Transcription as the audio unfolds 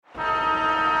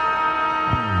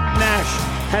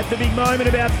Had the big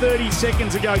moment about 30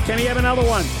 seconds ago. Can he have another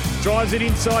one? Drives it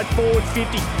inside forward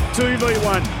 50.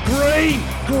 2v1. Green.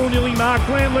 Goal nearly marked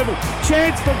ground level.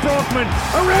 Chance for Brockman.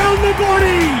 Around the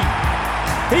body.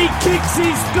 He kicks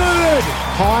his third.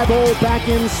 High ball back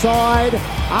inside.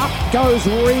 Up goes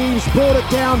Reeves. Brought it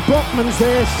down. Brockman's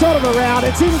there. Shot it around.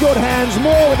 It's in good hands.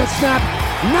 Moore with a snap.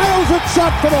 Nails it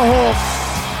shut for the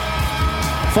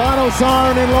Hawks. Final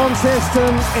siren in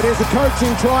Launceston. It is a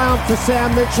coaching triumph for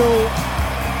Sam Mitchell.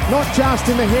 Not just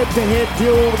in the head-to-head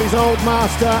duel with his old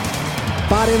master,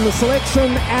 but in the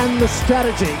selection and the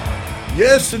strategy.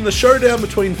 Yes, in the showdown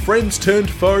between friends turned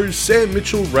foes, Sam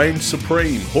Mitchell reigned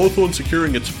supreme. Hawthorn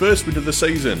securing its first win of the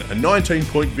season, a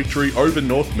 19-point victory over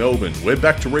North Melbourne. We're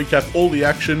back to recap all the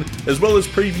action, as well as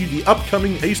preview the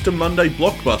upcoming Easter Monday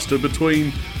blockbuster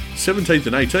between 17th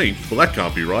and 18th. Well, that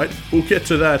can't be right. We'll get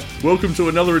to that. Welcome to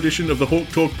another edition of the Hawk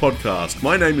Talk podcast.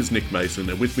 My name is Nick Mason,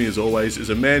 and with me as always is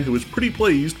a man who is pretty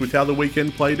pleased with how the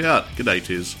weekend played out. G'day,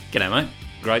 Tiz. G'day, mate.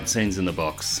 Great scenes in the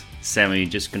box. Sammy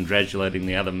just congratulating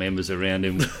the other members around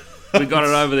him. We got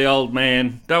it over the old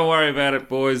man. Don't worry about it,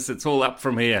 boys. It's all up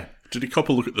from here. Did he cop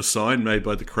a look at the sign made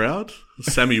by the crowd?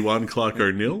 Sammy 1,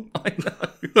 Clarko 0? I know.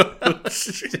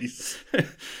 Jeez.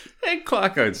 And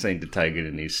Clarko seemed to take it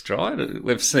in his stride.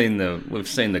 We've seen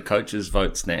the coaches'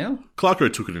 votes now.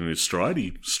 Clarko took it in his stride.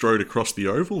 He strode across the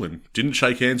oval and didn't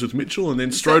shake hands with Mitchell and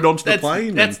then strode onto the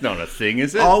plane. That's not a thing,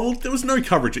 is it? Oh, well, there was no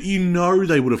coverage. You know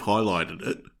they would have highlighted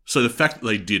it. So the fact that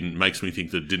they didn't makes me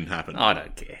think that it didn't happen. I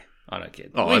don't care.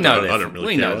 Oh, we I know don't really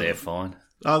we care know either. they're fine.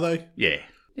 Are they? Yeah,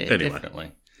 Anyway.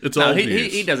 definitely. It's old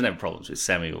news. He doesn't have problems with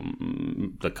Sammy or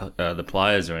the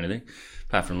players or anything,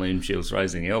 apart from Liam Shields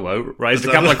raising the elbow. Raised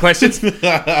a couple of questions.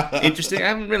 Interesting. I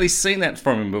haven't really seen that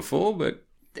from him before, but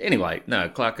anyway, no,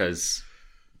 Clarko's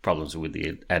problems are with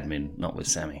the admin, not with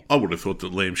Sammy. I would have thought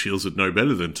that Liam Shields would know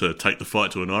better than to take the fight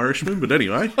to an Irishman, but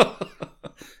anyway.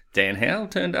 Dan Howe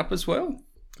turned up as well.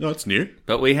 Oh, that's new.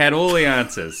 But we had all the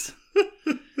answers.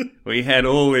 We had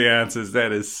all the answers.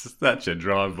 That is such a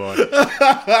drive-by.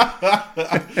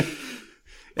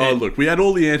 Oh, look, we had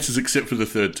all the answers except for the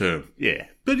third term. Yeah.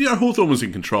 But, Hawthorn was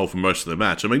in control for most of the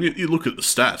match. I mean, you look at the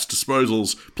stats.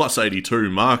 Disposals, plus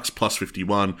 82. Marks, plus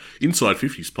 51. Inside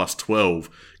 50s, plus 12.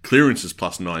 Clearances,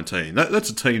 plus 19. That's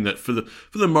a team that, for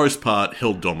the most part,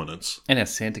 held dominance. And our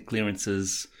centre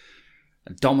clearances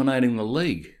are dominating the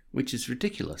league, which is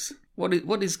ridiculous.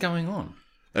 What is going on?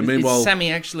 And meanwhile, is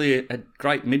Sammy actually a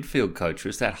great midfield coach, or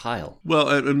is that Hale? Well,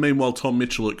 and meanwhile, Tom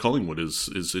Mitchell at Collingwood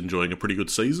is enjoying a pretty good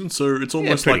season. So it's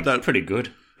almost like that. Pretty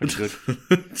good. Pretty good.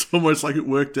 It's almost like it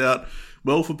worked out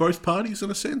well for both parties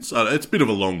in a sense. It's a bit of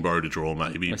a long bow to draw,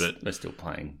 maybe, but they're still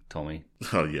playing, Tommy.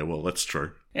 Oh yeah, well that's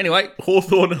true. Anyway,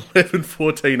 Hawthorn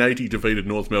 11-14-80 defeated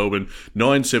North Melbourne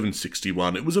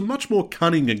 9-7-61. It was a much more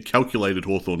cunning and calculated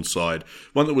Hawthorn side,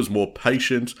 one that was more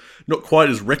patient, not quite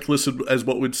as reckless as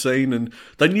what we'd seen, and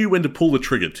they knew when to pull the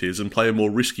trigger, Tiz, and play a more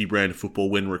risky brand of football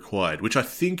when required, which I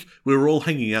think we were all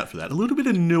hanging out for that. A little bit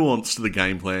of nuance to the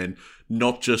game plan,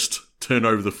 not just turn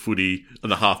over the footy and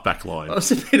the half-back line. Well,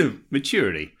 it's a bit of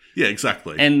maturity. Yeah,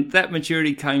 exactly. And that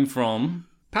maturity came from,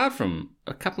 apart from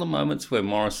a couple of moments where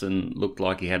Morrison looked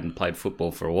like he hadn't played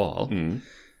football for a while,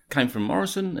 came from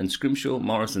Morrison and Scrimshaw.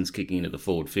 Morrison's kicking into the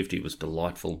forward 50 was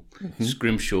delightful.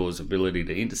 Scrimshaw's ability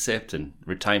to intercept and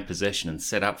retain possession and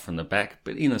set up from the back,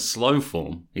 but in a slow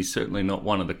form. He's certainly not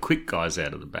one of the quick guys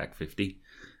out of the back 50.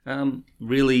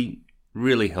 Really,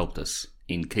 really helped us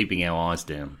in keeping our eyes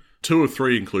down. 2 or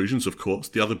 3 inclusions, of course,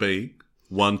 the other being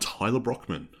one Tyler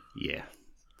Brockman. Yeah.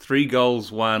 3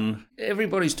 goals, 1.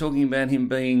 Everybody's talking about him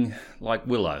being like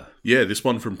Willow. Yeah, this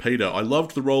one from Peter. I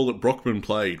loved the role that Brockman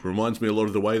played. Reminds me a lot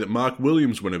of the way that Mark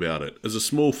Williams went about it. As a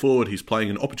small forward, he's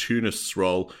playing an opportunist's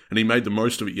role, and he made the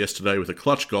most of it yesterday with a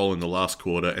clutch goal in the last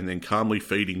quarter and then calmly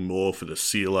feeding more for the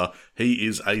sealer. He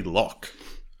is a lock.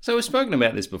 So we've spoken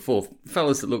about this before.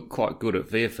 Fellas that look quite good at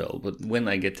VFL, but when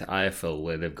they get to AFL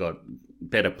where they've got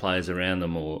better players around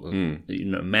them or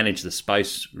manage the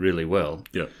space really well,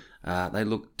 they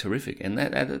look terrific. And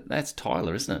that's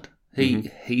Tyler, isn't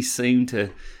it? He seemed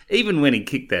to, even when he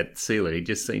kicked that sealer, he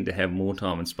just seemed to have more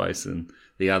time and space than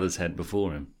the others had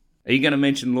before him. Are you going to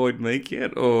mention Lloyd Meek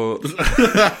yet? Or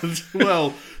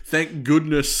Well, thank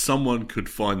goodness someone could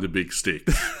find the big stick.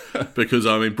 Because,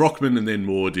 I mean, Brockman and then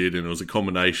Moore did, and it was a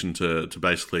combination to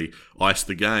basically ice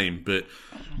the game. But,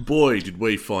 boy, did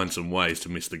we find some ways to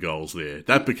miss the goals there.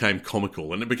 That became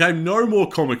comical. And it became no more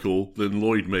comical than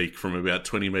Lloyd Meek from about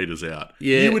 20 metres out.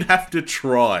 Yeah. You would have to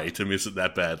try to miss it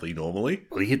that badly normally.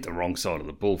 Well, he hit the wrong side of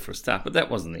the ball for a start, but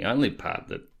that wasn't the only part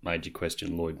that major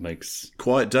question Lloyd Meeks.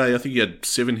 Quiet day. I think he had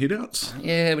 7 hitouts.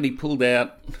 Yeah, but he pulled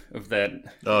out of that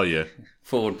Oh, yeah.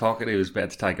 forward pocket. He was about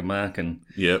to take a mark, and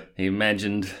Yep. he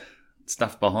imagined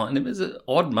stuff behind him. It was an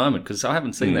odd moment because I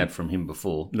haven't seen that from him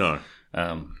before. No.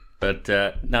 But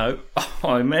no,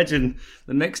 I imagine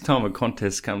the next time a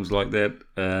contest comes like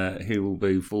that, he will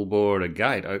be full bore at a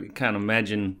gate. I can't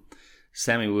imagine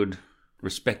Sammy would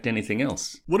respect anything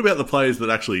else. What about the players that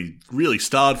actually really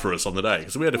starred for us on the day?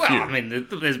 Because we had a few. Well, I mean,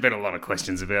 there's been a lot of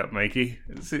questions about Meekie.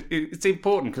 It's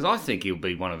important because I think he'll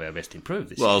be one of our best improved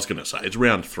this year. Well, I was going to say, it's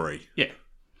round 3. Yeah.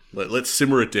 Let's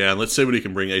simmer it down. Let's see what he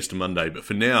can bring Easter Monday. But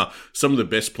for now, some of the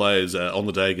best players on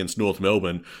the day against North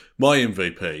Melbourne, my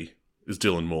MVP is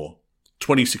Dylan Moore.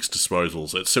 26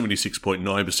 disposals at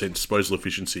 76.9% disposal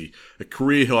efficiency, a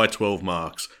career-high 12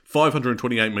 marks,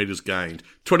 528 metres gained,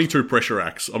 22 pressure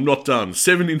acts, I'm not done,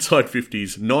 7 inside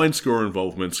 50s, 9 score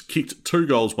involvements, kicked 2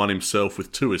 goals, 1 himself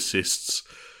with 2 assists.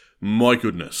 My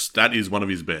goodness, that is one of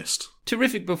his best.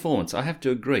 Terrific performance. I have to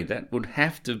agree. That would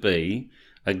have to be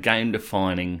a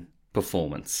game-defining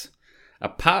performance.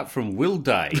 Apart from Will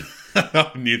Day,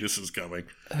 I knew this was coming.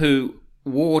 who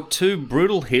wore 2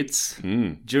 brutal hits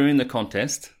during the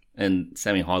contest, and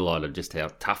Sammy highlighted just how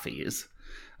tough he is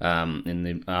in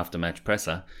the after-match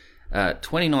presser.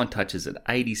 29 touches at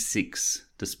 86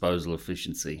 disposal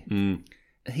efficiency.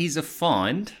 He's a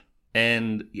find,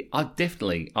 and I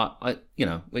definitely,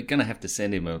 we're going to have to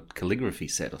send him a calligraphy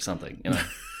set or something,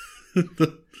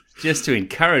 just to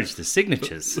encourage the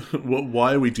signatures.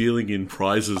 Why are we dealing in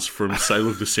prizes from Sale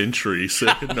of the Century,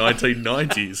 circa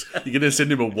 1990s? You're going to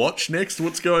send him a watch next?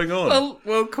 What's going on?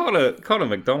 Well, Connor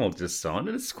McDonald just signed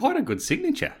it. It's quite a good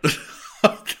signature.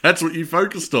 That's what you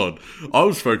focused on. I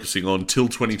was focusing on till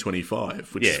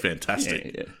 2025, which is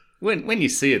fantastic. Yeah. When you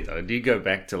see it, though, do you go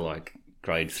back to, like,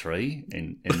 grade 3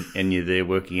 and you're there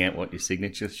working out what your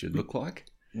signature should look like?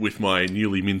 With my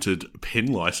newly minted pen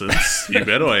license, you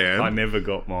bet I am. I never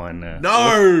got mine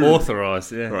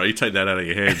authorised. Yeah. All right, you take that out of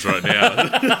your hands right now.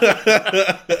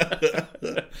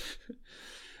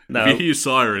 No. If you hear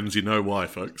sirens, you know why,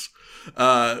 folks.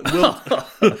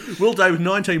 Will Day with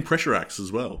 19 pressure acts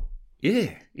as well.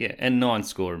 Yeah, and 9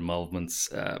 score involvements,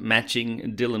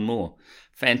 matching Dylan Moore.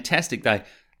 Fantastic day.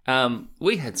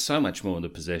 We had so much more of the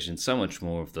possession, so much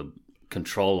more of the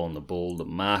control on the ball. The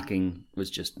marking was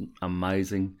just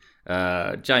amazing.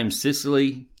 James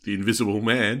Sicily, The Invisible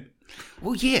Man.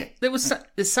 well, yeah,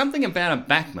 there's something about a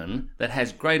backman that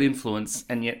has great influence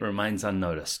and yet remains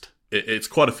unnoticed. It's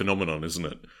quite a phenomenon, isn't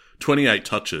it? 28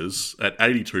 touches at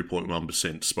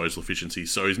 82.1% disposal efficiency.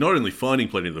 So he's not only finding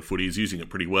plenty of the footy, he's using it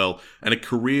pretty well, and a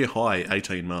career-high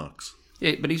 18 marks.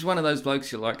 Yeah, but he's one of those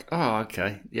blokes you're like, oh,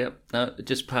 okay, yep, no,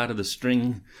 just part of the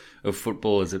string of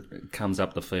football as it comes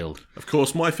up the field. Of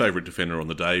course, my favourite defender on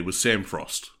the day was Sam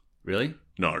Frost. Really?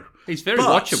 No. He's very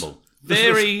But- watchable.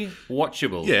 Very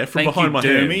watchable. Yeah, from Thank behind you, my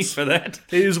Dermy, hands. for that.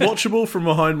 He is watchable from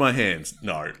behind my hands.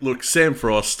 No. Look, Sam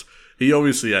Frost, he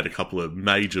obviously had a couple of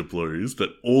major blues that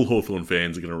all Hawthorn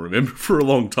fans are going to remember for a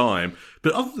long time.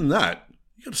 But other than that,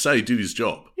 you got to say he did his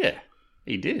job. Yeah,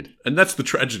 he did. And that's the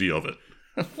tragedy of it.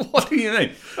 What do you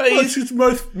mean? Well, it's just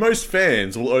most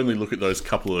fans will only look at those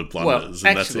couple of blunders,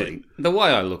 and that's it. The way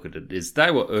I look at it is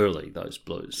they were early, those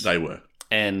Blues. They were.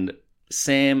 And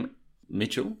Sam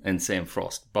Mitchell and Sam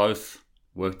Frost both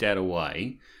worked out a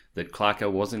way that Clarko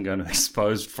wasn't going to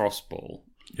expose Frost ball.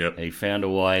 Yep. He found a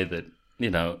way that,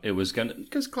 it was going to...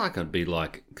 Because Clarko would be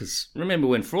like... Because remember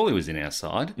when Frawley was in our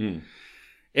side,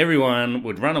 everyone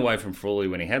would run away from Frawley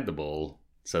when he had the ball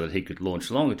so that he could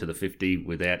launch longer to the 50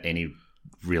 without any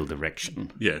real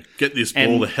direction. Yeah, get this ball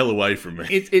And the hell away from me.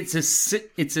 It's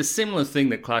a similar thing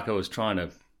that Clarko was trying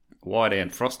to wide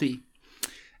out Frosty.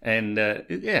 And,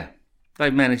 they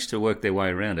managed to work their way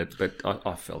around it, but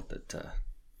I felt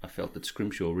that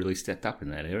Scrimshaw really stepped up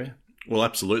in that area. Well,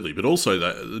 absolutely. But also,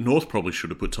 the North probably should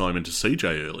have put time into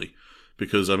CJ early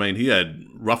because, he had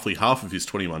roughly half of his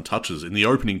 21 touches in the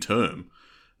opening term.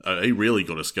 He really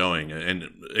got us going, and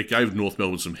it gave North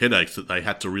Melbourne some headaches that they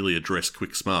had to really address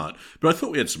quick smart. But I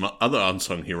thought we had some other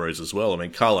unsung heroes as well.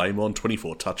 Carl Amon,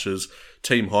 24 touches,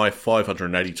 team high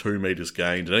 582 metres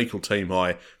gained, an equal team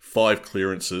high 5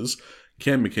 clearances.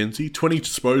 Cam McKenzie, 20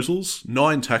 disposals,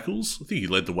 9 tackles. I think he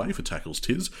led the way for tackles,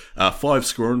 Tiz. 5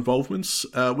 score involvements.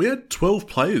 We had 12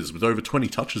 players with over 20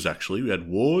 touches, actually. We had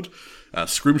Ward,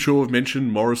 Scrimshaw, I've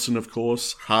mentioned, Morrison, of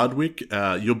course, Hardwick,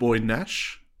 your boy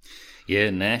Nash.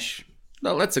 Yeah, Nash.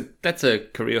 No, that's a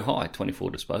career high, 24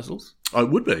 disposals. Oh,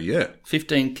 it would be, yeah.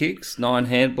 15 kicks, 9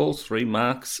 handballs, 3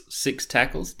 marks, 6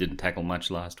 tackles. Didn't tackle much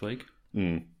last week.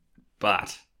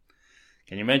 But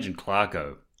can you imagine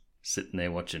Clarko sitting there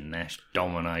watching Nash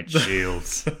dominate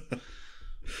Shields?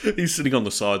 He's sitting on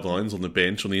the sidelines, on the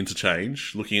bench, on the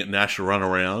interchange, looking at Nash run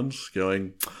around,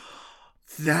 going,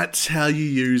 that's how you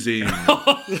use him.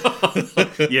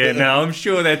 Yeah, no, I'm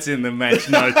sure that's in the match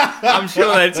notes. I'm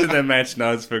sure that's in the match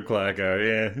notes for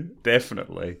Clarko. Yeah,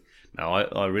 definitely. No,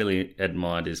 I really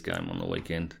admired his game on the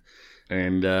weekend.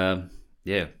 And,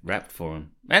 wrapped for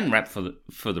him. And wrapped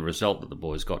for the result that the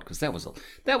boys got, because that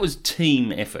was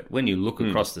team effort when you look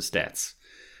across the stats.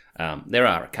 There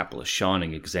are a couple of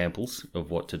shining examples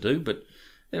of what to do, but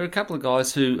there are a couple of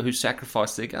guys who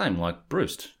sacrificed their game, like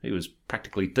Bruce. He was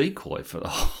practically decoy for the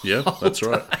whole that's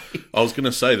right. I was going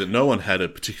to say that no one had a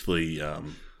particularly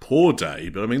poor day,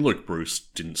 but I mean, look, Bruce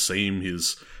didn't seem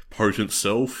his potent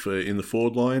self in the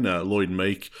forward line. Lloyd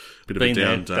Meek, bit of a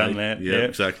down day. Done that. Yeah,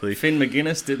 exactly. Finn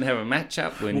McGuinness didn't have a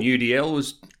matchup when UDL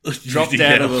was dropped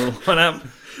out of the lineup.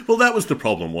 Well, that was the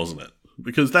problem, wasn't it?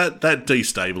 Because that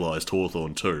destabilised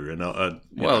Hawthorn too. And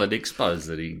it exposed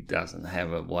that he doesn't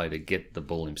have a way to get the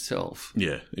ball himself.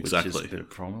 Yeah, exactly. Which is a bit of a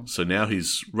problem. So now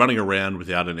he's running around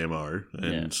without an MO,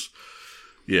 and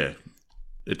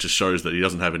it just shows that he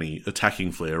doesn't have any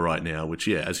attacking flair right now, which,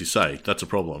 as you say, that's a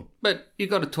problem. But you've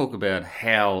got to talk about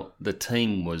how the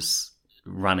team was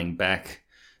running back,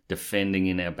 defending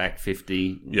in our back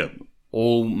 50,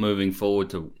 all moving forward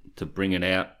to bring it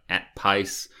out at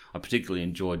pace. I particularly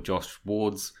enjoyed Josh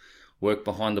Ward's work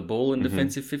behind the ball in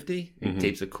defensive 50. He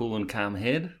keeps a cool and calm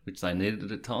head, which they needed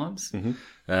at times.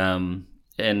 And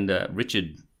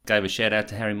Richard gave a shout out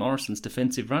to Harry Morrison's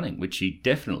defensive running, which he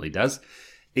definitely does,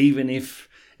 even if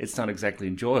it's not exactly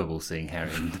enjoyable seeing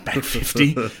Harry in the back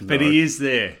 50, but he is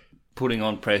there putting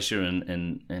on pressure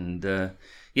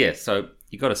so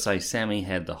you got to say Sammy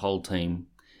had the whole team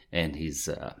and his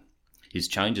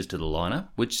changes to the lineup,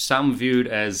 which some viewed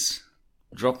as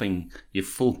dropping your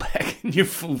full back and your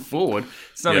full forward.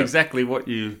 It's not exactly what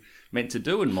you meant to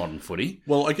do in modern footy.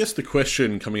 Well, I guess the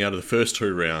question coming out of the first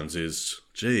two rounds is,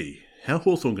 how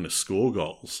Hawthorn going to score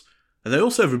goals? And they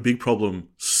also have a big problem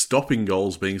stopping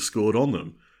goals being scored on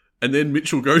them. And then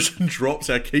Mitchell goes and drops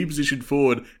our key position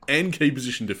forward and key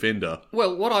position defender.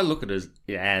 Well, what I look at it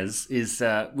as is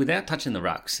without touching the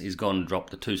rucks, he's gone and dropped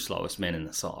the two slowest men in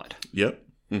the side. Yep.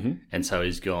 Mm-hmm. And so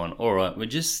he's gone, all right,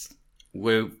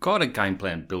 we've got a game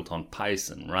plan built on pace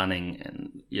and running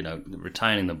and,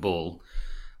 retaining the ball.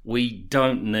 We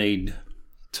don't need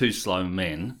two slow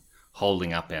men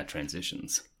holding up our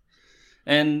transitions.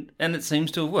 And it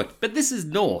seems to have worked. But this is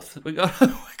North. We've got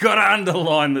to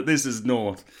underline that this is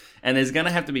North. And there's going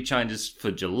to have to be changes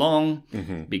for Geelong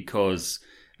because,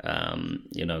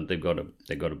 they've got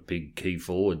a big key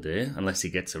forward there, unless he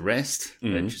gets a rest.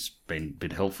 That's just been a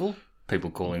bit helpful. People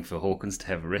calling for Hawkins to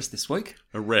have a rest this week.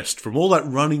 A rest from all that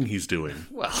running he's doing.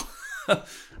 Well,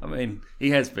 I mean,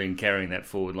 he has been carrying that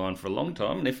forward line for a long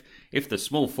time. And if the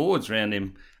small forwards around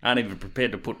him aren't even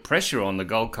prepared to put pressure on the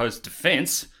Gold Coast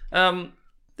defence,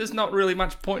 there's not really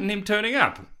much point in him turning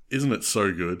up. Isn't it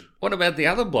so good? What about the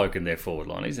other bloke in their forward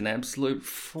line? He's an absolute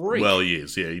freak. Well, he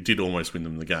is. Yeah, he did almost win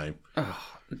them the game. Oh,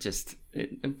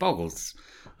 it boggles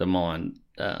the mind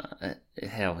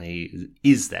how he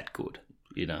is that good,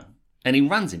 And he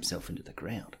runs himself into the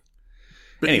ground.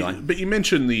 But you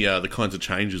mentioned the kinds of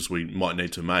changes we might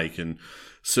need to make, and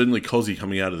certainly Cozzy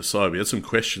coming out of the side. We had some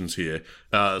questions here.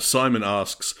 Simon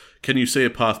asks, can you see a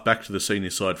path back to the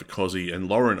senior side for Cozzy? And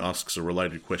Lauren asks a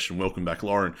related question. Welcome back,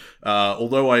 Lauren.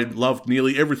 Although I loved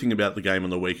nearly everything about the game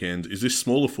on the weekend, is this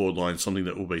smaller forward line something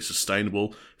that will be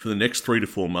sustainable for the next 3 to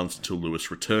 4 months until Lewis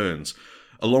returns?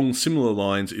 Along similar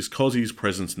lines, is Cozzy's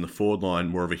presence in the forward line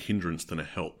more of a hindrance than a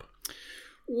help?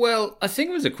 Well, I think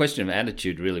it was a question of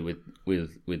attitude, really, with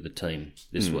the team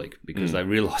this week, because they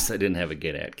realised they didn't have a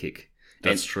get-out kick.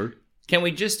 That's true. Can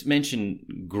we just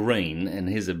mention Green and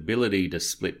his ability to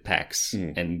split packs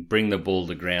and bring the ball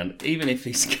to ground, even if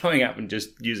he's going up and just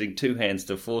using two hands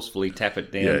to forcefully tap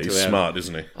it down? Yeah, he's smart,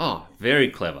 isn't he? Oh, very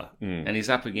clever. And he's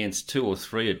up against 2 or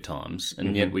 3 at times,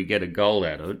 and yet we get a goal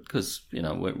out of it because,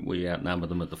 we outnumber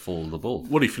them at the fall of the ball.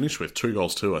 What did he finish with? 2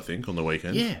 goals too, I think, on the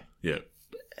weekend. Yeah.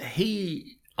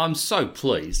 I'm so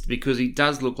pleased because he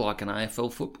does look like an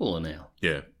AFL footballer now.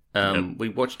 Yeah. We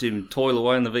watched him toil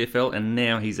away in the VFL, and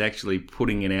now he's actually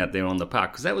putting it out there on the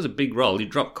park because that was a big role. You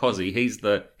drop Cozzy, he's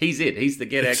it. He's the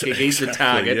get out kick. He's the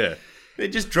target. Yeah. They're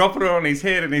just dropping it on his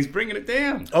head, and he's bringing it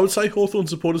down. I would say Hawthorn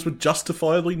supporters were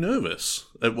justifiably nervous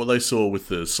at what they saw with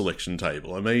the selection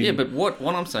table. I mean, yeah, but what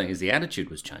I'm saying is the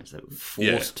attitude was changed. They were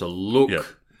forced to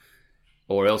look.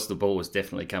 Or else the ball was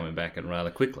definitely coming back and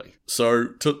rather quickly. So,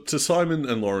 to Simon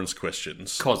and Lauren's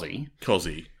questions. Cozzy.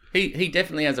 He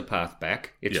definitely has a path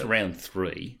back. It's round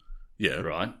 3. Yeah.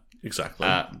 Right? Exactly.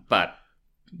 But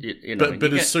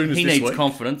as soon as he needs week,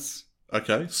 confidence.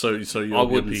 Okay, so you're, I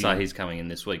wouldn't say he's coming in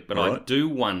this week, but I Right. do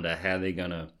wonder how they're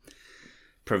going to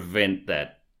prevent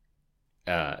that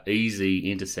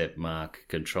easy intercept mark,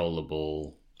 control the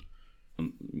ball,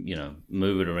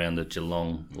 move it around that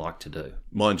Geelong like to do.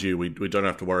 Mind you, we don't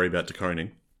have to worry about De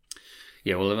Koning.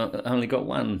 Yeah, well, they've only got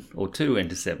 1 or 2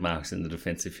 intercept marks in the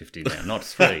defensive 50 now, not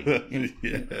 3.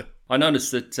 Yeah. I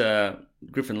noticed that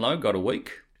Griffin Lowe got a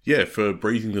week. Yeah, for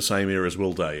breathing the same air as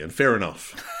Will Day, and fair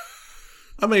enough.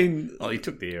 I mean... Oh, he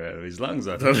took the air out of his lungs,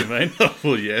 I think you mean.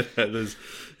 Well, yeah, that is...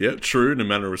 Yeah, true in a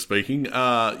manner of speaking.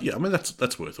 I mean,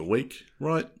 that's worth a week,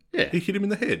 right? Yeah. He hit him in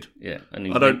the head. Yeah, and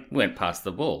he went past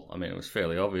the ball. I mean, it was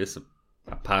fairly obvious,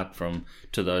 apart from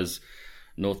to those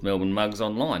North Melbourne mugs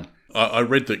online. I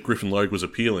read that Griffin Logue was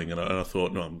appealing, and I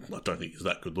thought, no, I don't think he's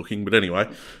that good looking. But anyway.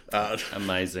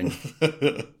 Amazing.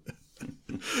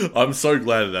 I'm so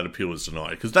glad that appeal was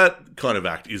denied, because that kind of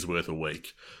act is worth a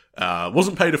week.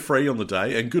 Wasn't paid a free on the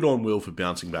day, and good on Will for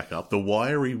bouncing back up. The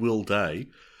wiry Will Day,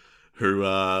 who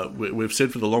we've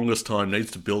said for the longest time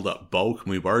needs to build up bulk, and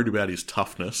we're worried about his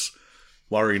toughness.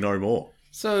 Worry no more.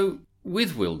 So,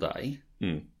 with Will Day,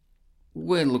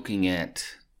 we're looking at...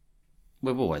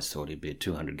 We've always thought he'd be a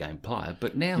 200-game player,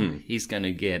 but now he's going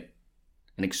to get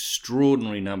an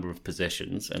extraordinary number of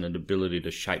possessions and an ability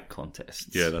to shape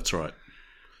contests. Yeah, that's right.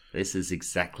 This is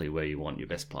exactly where you want your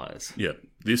best players. Yeah,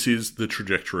 this is the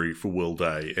trajectory for Will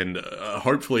Day, and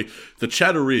hopefully the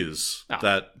chatter is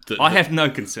that... I have no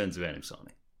concerns about him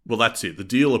signing. Well, that's it. The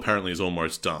deal apparently is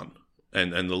almost done,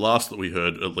 and the last that we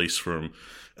heard, at least from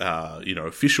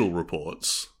official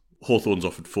reports, Hawthorn's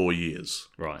offered 4 years.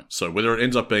 Right. So whether it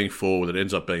ends up being 4, whether it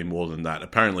ends up being more than that,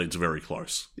 apparently it's very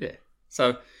close. Yeah.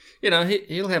 So,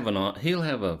 he'll have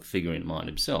a figure in mind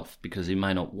himself, because he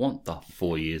may not want the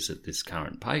 4 years at this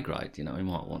current pay grade. He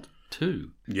might want 2.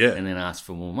 Yeah. And then ask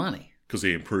for more money. Because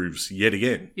he improves yet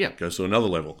again. Yeah. Goes to another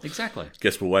level. Exactly.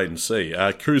 Guess we'll wait and see.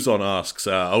 Cruzon asks,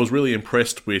 I was really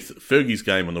impressed with Fergie's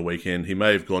game on the weekend. He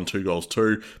may have gone 2 goals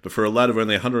too, but for a lad of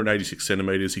only 186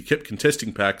 centimetres, he kept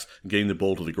contesting packs and getting the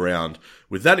ball to the ground.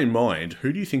 With that in mind,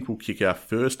 who do you think will kick our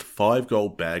first 5-goal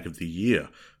bag of the year?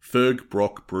 Ferg,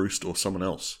 Brock, Bruce, or someone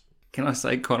else? Can I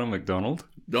say Connor McDonald?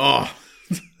 Oh!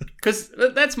 Because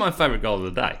that's my favourite goal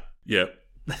of the day. Yeah.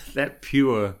 That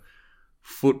pure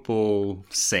football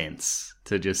sense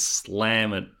to just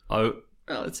slam it.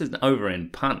 It's an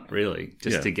over-end punt, really,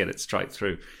 just to get it straight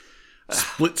through.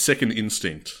 Split-second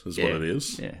instinct is what it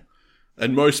is. Yeah.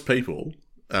 And most people,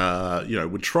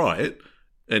 would try it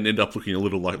and end up looking a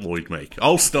little like Lloyd Meek.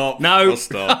 I'll stop. No. I'll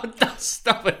stop.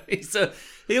 Stop it.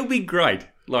 He'll be great.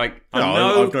 Like,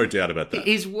 I've no doubt about that.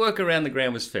 His work around the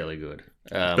ground was fairly good.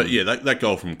 But yeah, that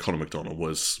goal from Connor McDonald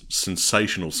was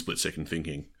sensational split-second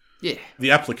thinking. Yeah. The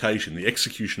application, the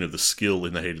execution of the skill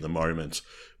in the heat of the moment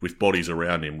with bodies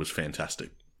around him was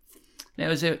fantastic. Now,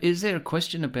 is there a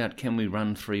question about can we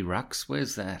run 3 rucks?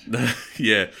 Where's that?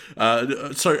 Yeah.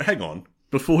 So hang on.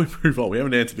 Before we move on, we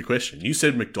haven't answered the question. You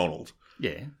said McDonald.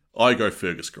 Yeah. I go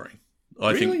Fergus Green.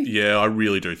 I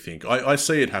really do think. I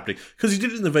see it happening. Because he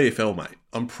did it in the VFL, mate.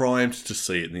 I'm primed to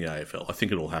see it in the AFL. I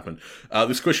think it'll happen.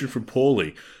 This question from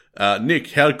Paulie.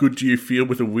 Nick, how good do you feel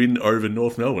with a win over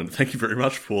North Melbourne? Thank you very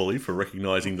much, Paulie, for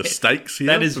recognising the stakes here.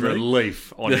 That is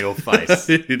relief on your face.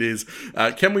 It is.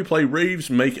 Can we play Reeves,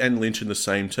 Meek and Lynch in the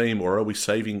same team, or are we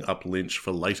saving up Lynch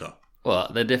for later? Well,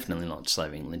 they're definitely not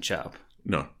saving Lynch up.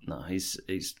 No. No, he's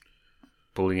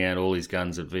pulling out all his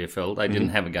guns at VFL. They didn't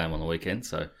have a game on the weekend,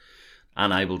 so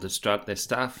unable to strut their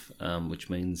stuff, which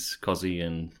means Cozzy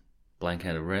and Blank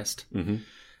had a rest.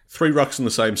 3 rucks on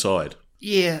the same side.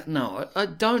 Yeah, no, I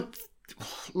don't...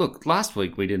 Look, last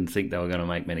week we didn't think they were going to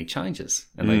make many changes,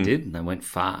 and they did, and they went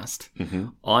fast.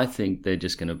 I think they're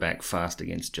just going to back fast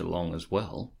against Geelong as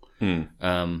well.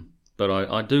 But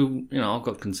I do, I've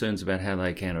got concerns about how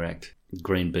they counteract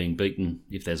Green being beaten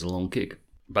if there's a long kick.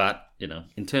 But,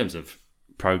 in terms of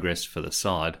progress for the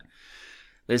side,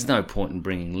 there's no point in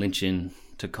bringing Lynch in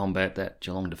to combat that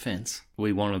Geelong defence.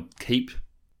 We want to keep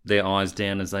their eyes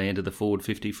down as they enter the forward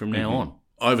 50 from now on.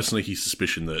 I have a sneaky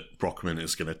suspicion that Brockman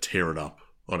is going to tear it up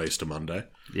on Easter Monday.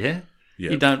 Yeah? Yeah.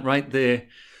 You don't rate their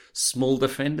small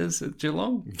defenders at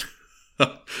Geelong?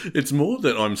 It's more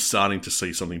that I'm starting to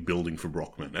see something building for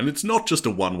Brockman. And it's not just a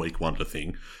one-week wonder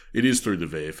thing. It is through the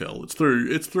VFL.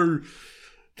 It's through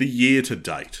the year to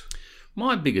date.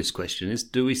 My biggest question is,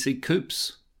 do we see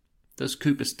Coops? Does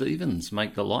Cooper Stevens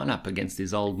make the lineup against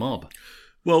his old mob?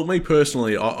 Well, me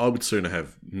personally, I would sooner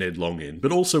have Ned Long in.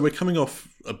 But also, we're coming off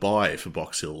a bye for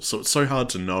Box Hill, so it's so hard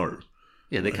to know.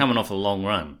 Yeah, they're coming off a long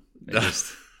run.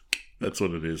 That's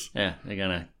what it is. Yeah, they're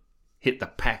going to hit the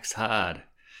packs hard.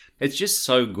 It's just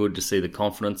so good to see the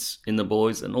confidence in the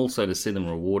boys and also to see them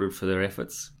rewarded for their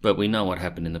efforts. But we know what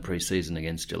happened in the pre-season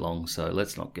against Geelong, so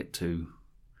let's not get too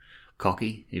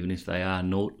cocky, even if they are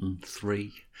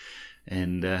 0-3.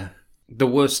 And the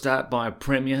worst start by a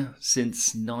Premier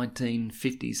since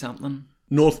 1950-something.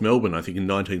 North Melbourne, I think, in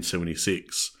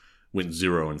 1976, went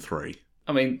 0-3.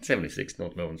 I mean, 76,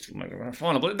 North Melbourne still make a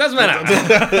final, but it doesn't matter.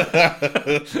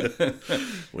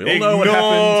 We all know what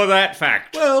happened. Ignore that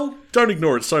fact. Well, don't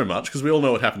ignore it so much, because we all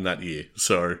know what happened that year.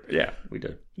 So, Yeah, we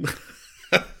do.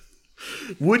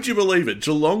 would you believe it?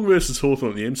 Geelong versus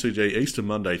Hawthorn at the MCG Easter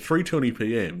Monday,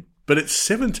 3:20pm, but it's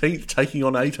 17th taking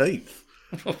on 18th.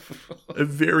 A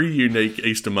very unique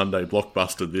Easter Monday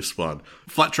blockbuster, this one.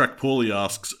 Flat Track Paulie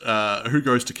asks, who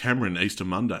goes to Cameron Easter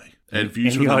Monday? And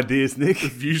Any ideas, Nick?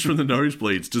 Views from the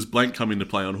nosebleeds. Does Blank come into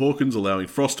play on Hawkins, allowing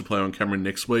Frost to play on Cameron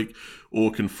next week?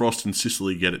 Or can Frost and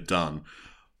Sicily get it done?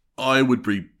 I would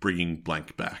be bringing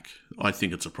Blank back. I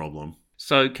think it's a problem.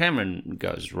 So Cameron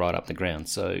goes right up the ground,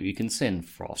 so you can send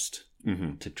Frost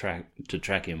to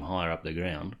track him higher up the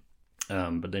ground.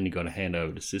 But then you got to hand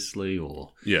over to Sicily,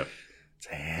 or Yeah.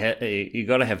 you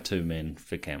got to have two men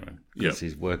for Cameron because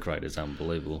his work rate is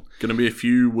unbelievable. Going to be a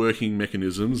few working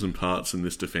mechanisms and parts in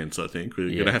this defence, I think. We're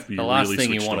going to have to be the really last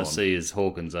thing you switched want on. to see is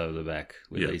Hawkins over the back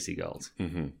with easy goals,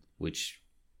 which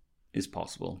is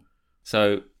possible.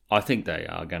 So I think they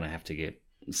are going to have to get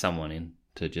someone in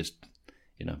to just,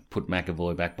 put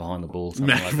McAvoy back behind the ball.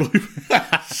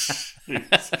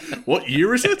 What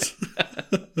year is it?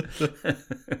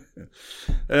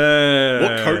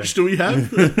 What coach do we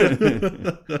have?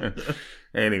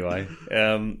 Anyway,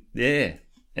 yeah.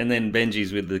 And then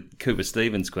Benji's with the Cooper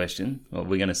Stevens question. Well,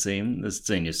 we're going to see him, the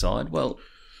senior side. Well,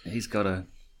 he's got to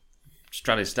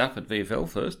strut his stuff at VFL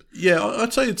first. Yeah,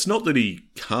 I'd say it's not that he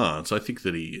can't. I think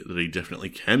that he definitely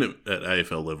can at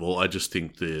AFL level. I just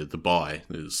think the bye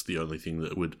is the only thing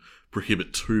that would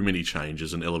prohibit too many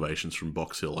changes and elevations from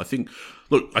Box Hill. I think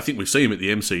we see him at the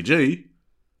MCG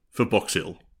for Box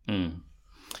Hill.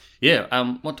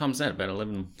 Yeah, what time is that? About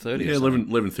 11:30? Yeah,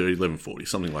 11:30, 11:40,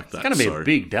 something like that. It's going to be a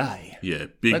big day. Yeah,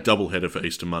 big doubleheader for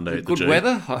Easter Monday at the G. Good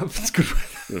weather? I hope it's good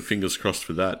weather. Fingers crossed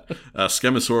for that.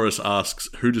 Scamasaurus asks,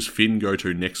 who does Finn go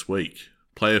to next week?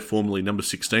 Player formerly number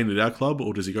 16 at our club,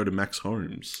 or does he go to Max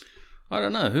Holmes? I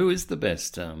don't know. Who is the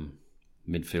best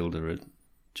midfielder at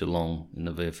Geelong in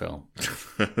the VFL?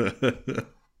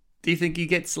 Do you think he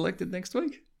gets selected next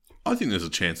week? I think there's a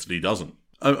chance that he doesn't.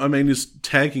 I mean, is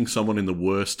tagging someone in the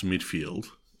worst midfield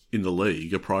in the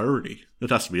league a priority? It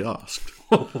has to be asked.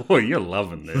 Oh, you're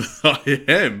loving this. I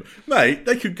am. Mate,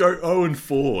 they could go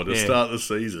 0-4 to start the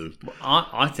season.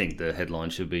 I think the headline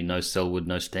should be no Selwood,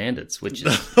 no standards, which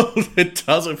is It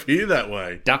does appear that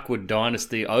way. Duckwood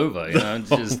Dynasty over,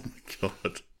 just... Oh,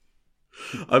 God.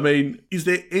 I mean, is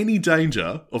there any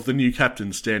danger of the new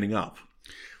captain standing up?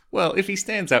 Well, if he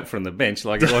stands up from the bench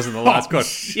like he was in the last quarter,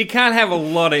 you can't have a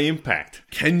lot of impact.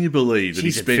 Can you believe that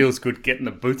Jeez, it feels good getting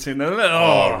the boots in there.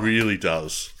 Oh, it really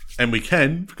does. And we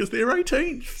can, because they're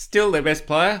 18th. Still their best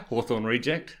player, Hawthorn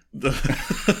reject. That's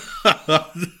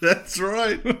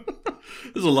right. This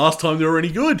is the last time they were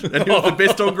any good, and he was the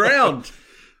best on ground.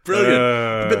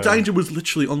 Brilliant. But Danger was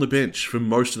literally on the bench for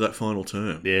most of that final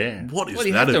term. Yeah. What is that about? Well,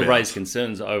 you have to raise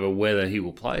concerns over whether he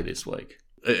will play this week.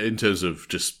 In terms of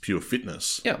just pure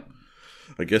fitness. Yeah.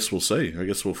 I guess we'll see. I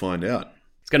guess we'll find out.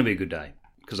 It's going to be a good day.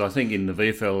 Because I think in the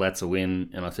VFL, that's a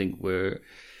win. And I think we're,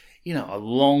 a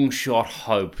long shot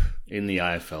hope in the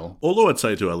AFL. All I'd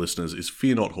say to our listeners is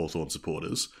fear not, Hawthorn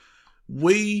supporters.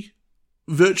 We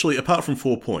virtually, apart from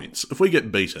 4 points, if we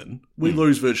get beaten, we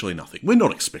lose virtually nothing. We're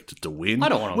not expected to win. I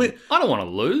don't want to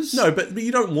lose. No, but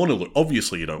you don't want to lose.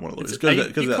 Obviously, you don't want to lose.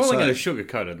 You're calling it a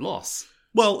sugar-coated loss.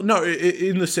 Well, no,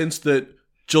 in the sense that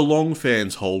Geelong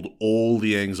fans hold all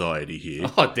the anxiety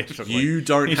here. Oh, definitely. You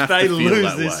don't have to feel that way. If they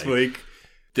lose this week,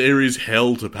 there is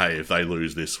hell to pay if they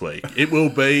lose this week. It will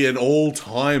be an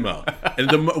all-timer.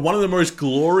 And one of the most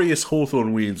glorious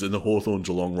Hawthorn wins in the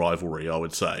Hawthorn-Geelong rivalry, I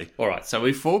would say. All right, so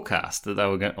we forecast that they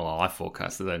were going... Well, I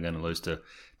forecast that they were going to lose to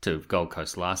Gold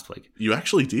Coast last week. You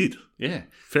actually did. Yeah.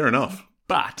 Fair enough.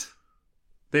 But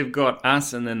they've got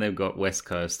us, and then they've got West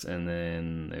Coast, and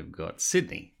then they've got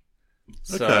Sydney.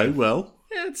 Okay, well...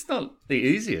 Yeah, it's not the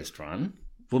easiest run.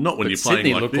 Well, not when you're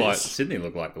playing like this. Sydney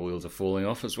looked like the wheels are falling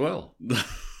off as well.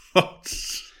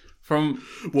 From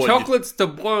chocolates to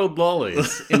boiled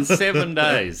lollies in 7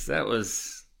 days. That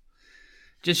was...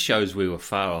 Just shows we were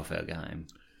far off our game.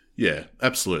 Yeah,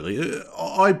 absolutely.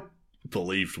 I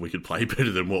believed we could play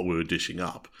better than what we were dishing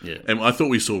up. Yeah. And I thought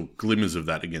we saw glimmers of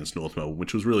that against North Melbourne,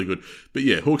 which was really good. But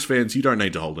yeah, Hawks fans, you don't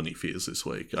need to hold any fears this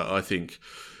week. I think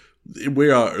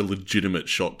we are a legitimate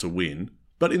shot to win.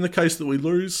 But in the case that we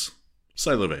lose,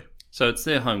 c'est la vie. So it's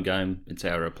their home game. It's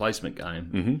our replacement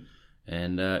game. Mm-hmm.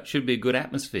 And it should be a good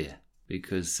atmosphere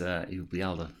because you'll be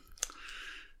able to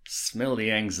smell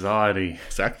the anxiety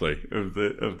Exactly. of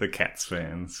the Cats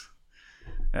fans.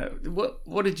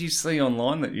 What did you see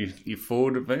online that you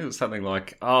forwarded me? It was something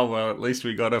like, oh, well, at least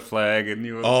we got a flag. And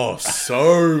you were... Oh,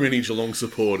 so many Geelong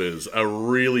supporters are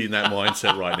really in that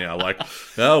mindset right now. Like,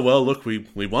 oh, well, look, we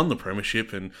won the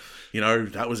premiership and,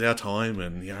 that was our time.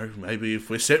 And, maybe if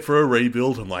we're set for a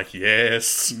rebuild, I'm like,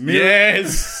 yes,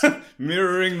 yes.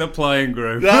 Mirroring the playing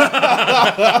group.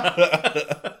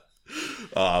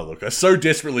 Look, I so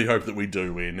desperately hope that we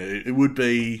do win. It would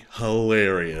be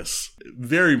hilarious.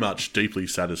 Very much deeply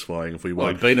satisfying if we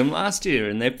won. We beat them last year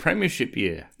in their premiership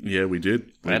year. Yeah, we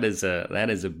did. That is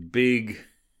a big,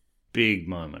 big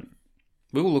moment.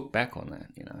 We'll look back on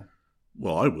that,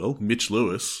 Well, I will. Mitch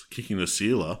Lewis kicking the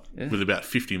sealer with about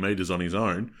 50 metres on his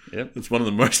own. Yep. It's one of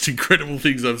the most incredible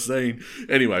things I've seen.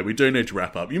 Anyway, we do need to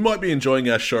wrap up. You might be enjoying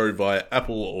our show via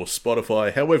Apple or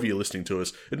Spotify, however you're listening to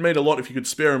us. It'd mean a lot if you could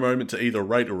spare a moment to either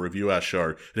rate or review our show.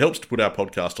 It helps to put our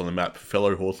podcast on the map for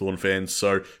fellow Hawthorn fans,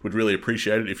 so we'd really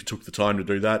appreciate it if you took the time to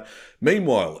do that.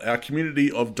 Meanwhile, our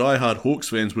community of diehard Hawks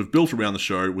fans we've built around the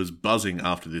show was buzzing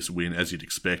after this win, as you'd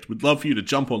expect. We'd love for you to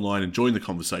jump online and join the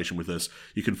conversation with us.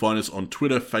 You can find us on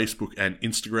Twitter, Facebook and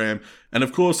Instagram. And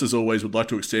of course, as always, we'd like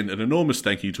to extend an enormous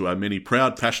thank you to our many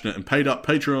proud, passionate and paid up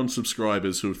Patreon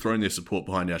subscribers who have thrown their support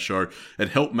behind our show and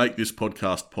helped make this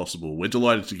podcast possible. We're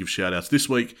delighted to give shout outs this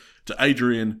week to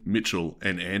Adrian, Mitchell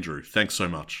and Andrew. Thanks so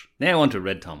much. Now on to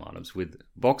red time items with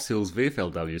Box Hill's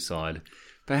VFLW side.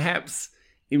 Perhaps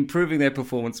improving their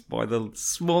performance by the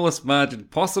smallest margin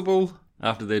possible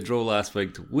after their draw last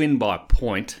week to win by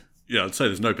point. Yeah, I'd say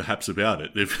there's no perhaps about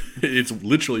it. It's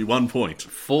literally 1 point.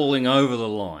 Falling over the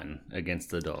line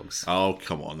against the Dogs. Oh,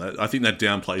 come on. I think that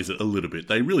downplays it a little bit.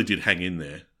 They really did hang in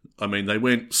there. I mean, they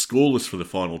went scoreless for the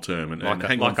final term and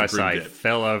hang on for grim death.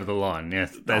 Fell over the line.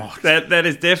 Yes, that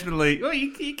is definitely... Well,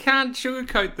 you can't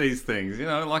sugarcoat these things.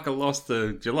 Like a loss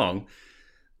to Geelong.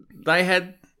 They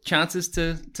had chances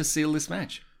to seal this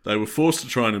match. They were forced to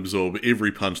try and absorb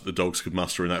every punch the Dogs could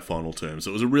muster in that final term. So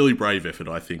it was a really brave effort,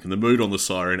 I think. And the mood on the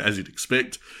siren, as you'd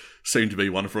expect, seemed to be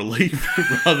one of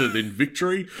relief rather than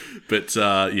victory. But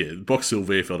Box Hill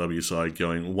VFLW side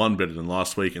going one better than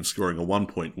last week and scoring a 1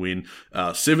 point win.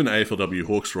 7 AFLW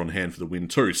Hawks were on hand for the win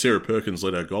too. Sarah Perkins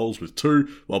led our goals with 2,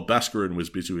 while Bascarin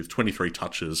was busy with 23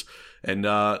 touches. And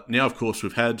now, of course,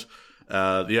 we've had...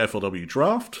 the AFLW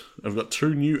draft. I've got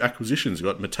 2 new acquisitions.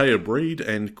 We've got Matea Breed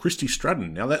and Christy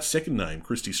Stratton. Now that second name,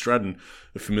 Christy Stratton,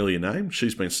 a familiar name.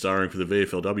 She's been starring for the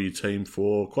VFLW team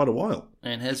for quite a while.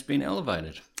 And has been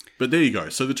elevated. But there you go.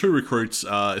 So the 2 recruits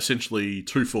are essentially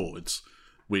 2 forwards,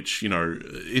 which,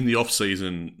 in the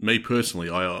off-season, me personally,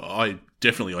 I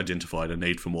definitely identified a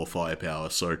need for more firepower.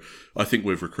 So I think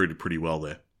we've recruited pretty well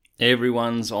there.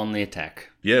 Everyone's on the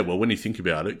attack. Yeah, well, when you think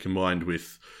about it, combined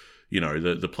with...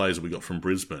 the players that we got from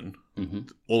Brisbane,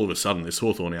 all of a sudden this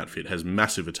Hawthorn outfit has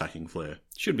massive attacking flair.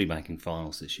 Should be making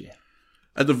finals this year.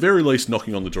 At the very least,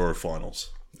 knocking on the door of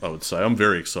finals, I would say. I'm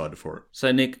very excited for it. So,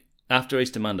 Nick, after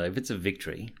Easter Monday, if it's a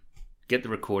victory, get the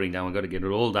recording done. We've got to get it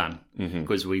all done.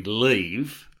 Because we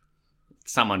leave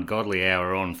some ungodly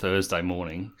hour on Thursday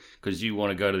morning because you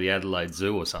want to go to the Adelaide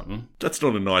Zoo or something. That's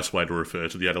not a nice way to refer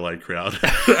to the Adelaide crowd.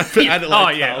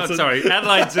 Adelaide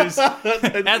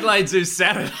Zoo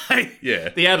Saturday. Yeah.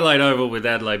 The Adelaide Oval with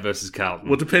Adelaide versus Carlton.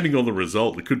 Well, depending on the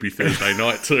result, it could be Thursday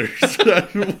night too. So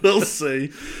we'll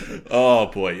see. Oh,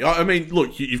 boy. I mean,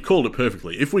 look, you've called it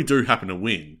perfectly. If we do happen to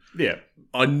win... Yeah.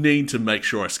 I need to make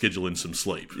sure I schedule in some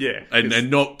sleep. Yeah. And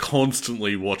not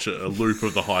constantly watch a loop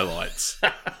of the highlights.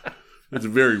 There's a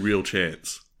very real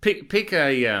chance. Pick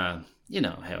a,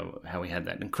 how we had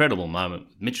that incredible moment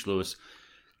with Mitch Lewis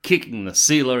kicking the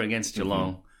sealer against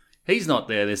Geelong. He's not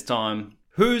there this time.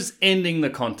 Who's ending the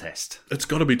contest? It's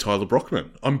got to be Tyler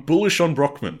Brockman. I'm bullish on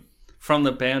Brockman. From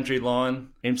the boundary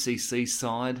line, MCC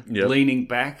side, leaning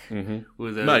back.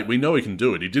 With a... Mate, we know he can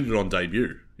do it. He did it on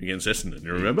debut against Essendon,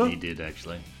 you remember? He did,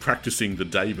 actually. Practicing the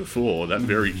day before, that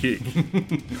very kick.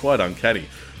 Quite uncanny.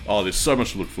 Oh, there's so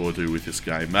much to look forward to with this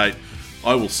game, mate.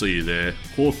 I will see you there.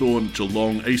 Hawthorn,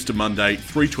 Geelong, Easter Monday,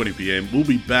 3:20pm. We'll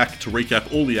be back to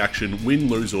recap all the action, win,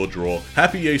 lose or draw.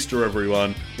 Happy Easter,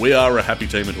 everyone. We are a happy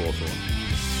team at Hawthorn.